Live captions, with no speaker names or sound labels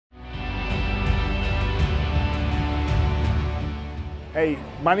Hey,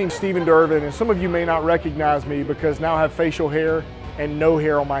 my name's Stephen Dervan, and some of you may not recognize me because now I have facial hair and no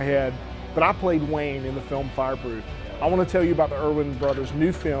hair on my head, but I played Wayne in the film Fireproof. I want to tell you about the Irwin brothers'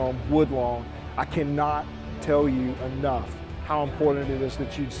 new film, Woodlawn. I cannot tell you enough how important it is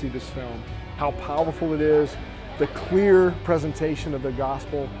that you'd see this film, how powerful it is, the clear presentation of the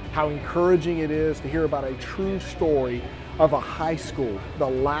gospel, how encouraging it is to hear about a true story of a high school, the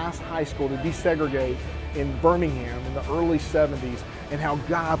last high school to desegregate in Birmingham in the early 70s, and how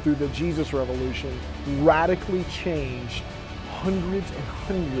God, through the Jesus Revolution, radically changed hundreds and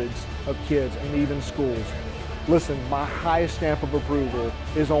hundreds of kids and even schools. Listen, my highest stamp of approval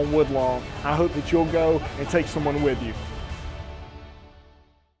is on Woodlawn. I hope that you'll go and take someone with you.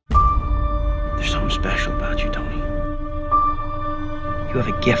 There's something special about you, Tony. You have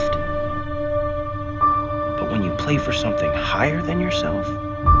a gift. But when you play for something higher than yourself,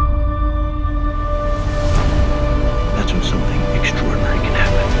 that's when something extraordinary can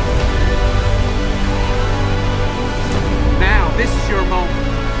happen. Now, this is your moment.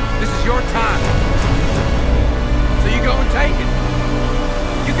 This is your time. So you go and take it.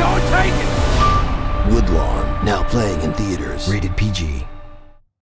 You go and take it. Woodlawn, now playing in theaters. Rated PG.